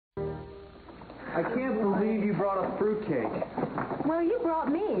I can't believe you brought a fruitcake. Well, you brought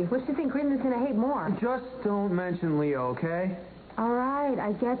me. What do you think Greenlee's going to hate more? Just don't mention Leo, okay? All right,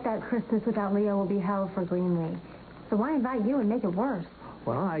 I get that Christmas without Leo will be hell for Greenlee. So why invite you and make it worse?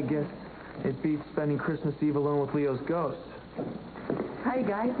 Well, I guess it beats spending Christmas Eve alone with Leo's ghost. Hi,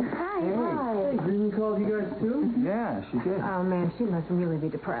 guys. Hi. Hey, Greenlee called you guys too? Yeah, she did. Oh, man, she must really be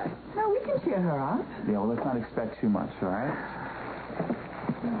depressed. No, we can cheer her up. Yeah, well, let's not expect too much, all right?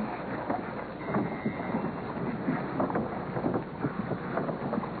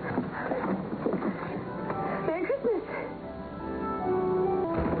 Merry Christmas.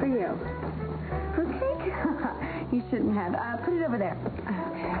 For you. Fruitcake? You shouldn't have. Put it over there.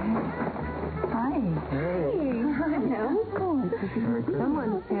 Okay. Hi. Hey. Hello.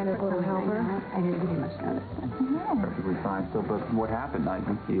 Someone's Santa's little helper. I didn't give you much notice. Perfectly fine still, but what happened? I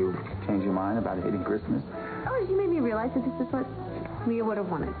think you changed your mind about hating Christmas. Oh, you made me realize that this is what Leah would have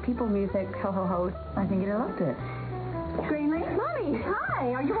wanted. People, music, ho-ho-hos. I think you'd have loved it. Greenlee? Mommy!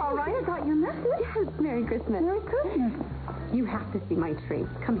 Hi! Are you all right? I got your message. Yes, Merry Christmas. Merry Christmas. You have to see my tree.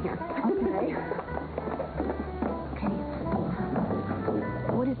 Come here. Okay. Okay.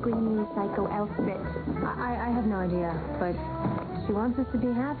 What is Greenlee's psycho elf bitch? I have no idea, but she wants us to be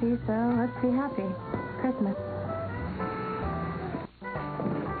happy, so let's be happy. Christmas.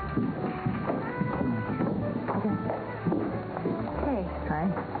 Hey. Hi.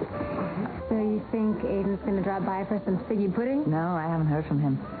 So you think Aiden's going to drop by for some figgy pudding? No, I haven't heard from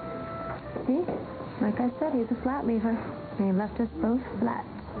him. See? Like I said, he's a flat leaver. And he left us both flat.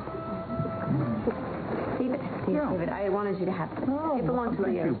 David, I wanted you to have it. Oh, It belonged to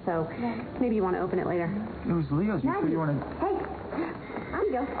thank Leo, you. so maybe you want to open it later. It was Leo's. You said you wanted... Hey,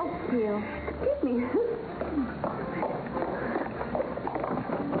 I'm Leo. Oh, Leo. Excuse me.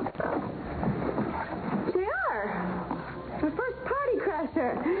 JR, my first party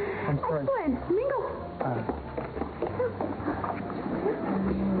crasher. I'm sorry. Excellent. Mingle.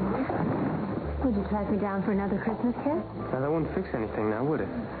 Would you track me down for another Christmas kiss? Now, that wouldn't fix anything now, would it?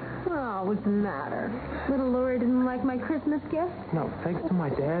 Oh, what's the matter? Little Laura didn't like my Christmas gift? No, thanks to my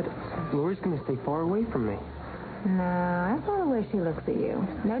dad, Lori's going to stay far away from me. No, that's not the way she looks at you.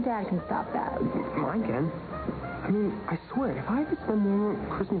 No dad can stop that. Mine can. I mean, I swear, if I have to spend more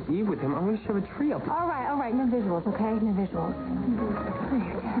Christmas Eve with him, I'm going to shove a tree up. All right. No visuals, okay? No visuals.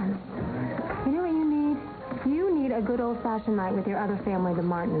 You know what you need? You need a good old-fashioned night with your other family, the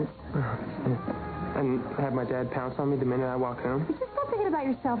Martins. And have my dad pounce on me the minute I walk home? You just stop thinking about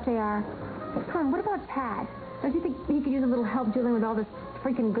yourself, JR. Come on, what about Pat? Don't you think he could use a little help dealing with all this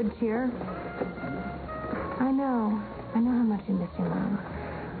freaking good cheer? I know how much you miss your mom.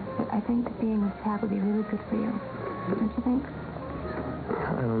 But I think being with Pat would be really good for you. Don't you think?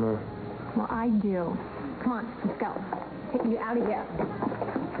 I don't know. Well, I do. Come on, let's go. Take you out of here.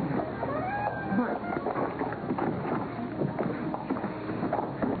 Come on.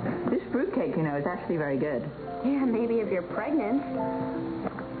 This fruitcake, you know, is actually very good. Yeah, maybe if you're pregnant.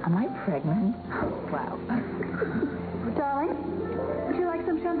 Am I pregnant? Wow. Darling, would you like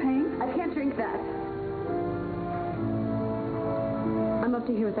some champagne? I can't drink that. I'm up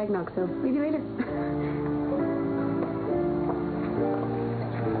to here with eggnog, so maybe later.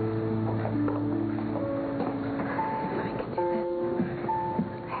 I can do this.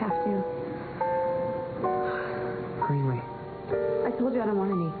 I have to. Greenlee, I told you I don't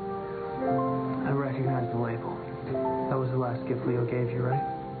want any. I recognize the label. That was the last gift Leo gave you, right?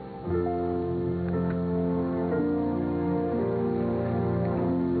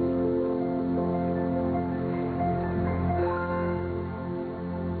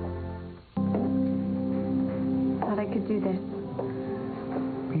 Thought I could do this.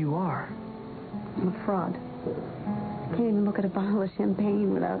 You are. I'm a fraud. I can't even look at a bottle of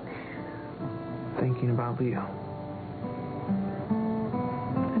champagne without... Thinking about Leo.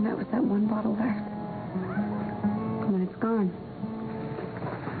 And that was that one bottle left. And when it's gone,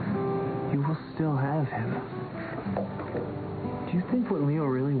 You will still have him. Do you think what Leo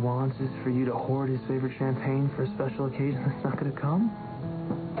really wants is for you to hoard his favorite champagne for a special occasion that's not going to come?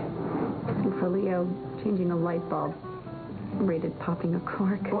 and for Leo, changing a light bulb rated popping a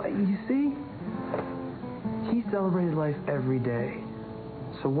cork. Well, you see? He celebrated life every day.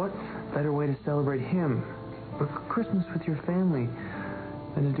 So what better way to celebrate him, or Christmas with your family,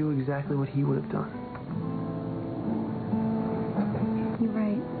 than to do exactly what he would have done? You're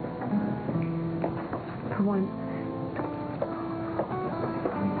right. For once.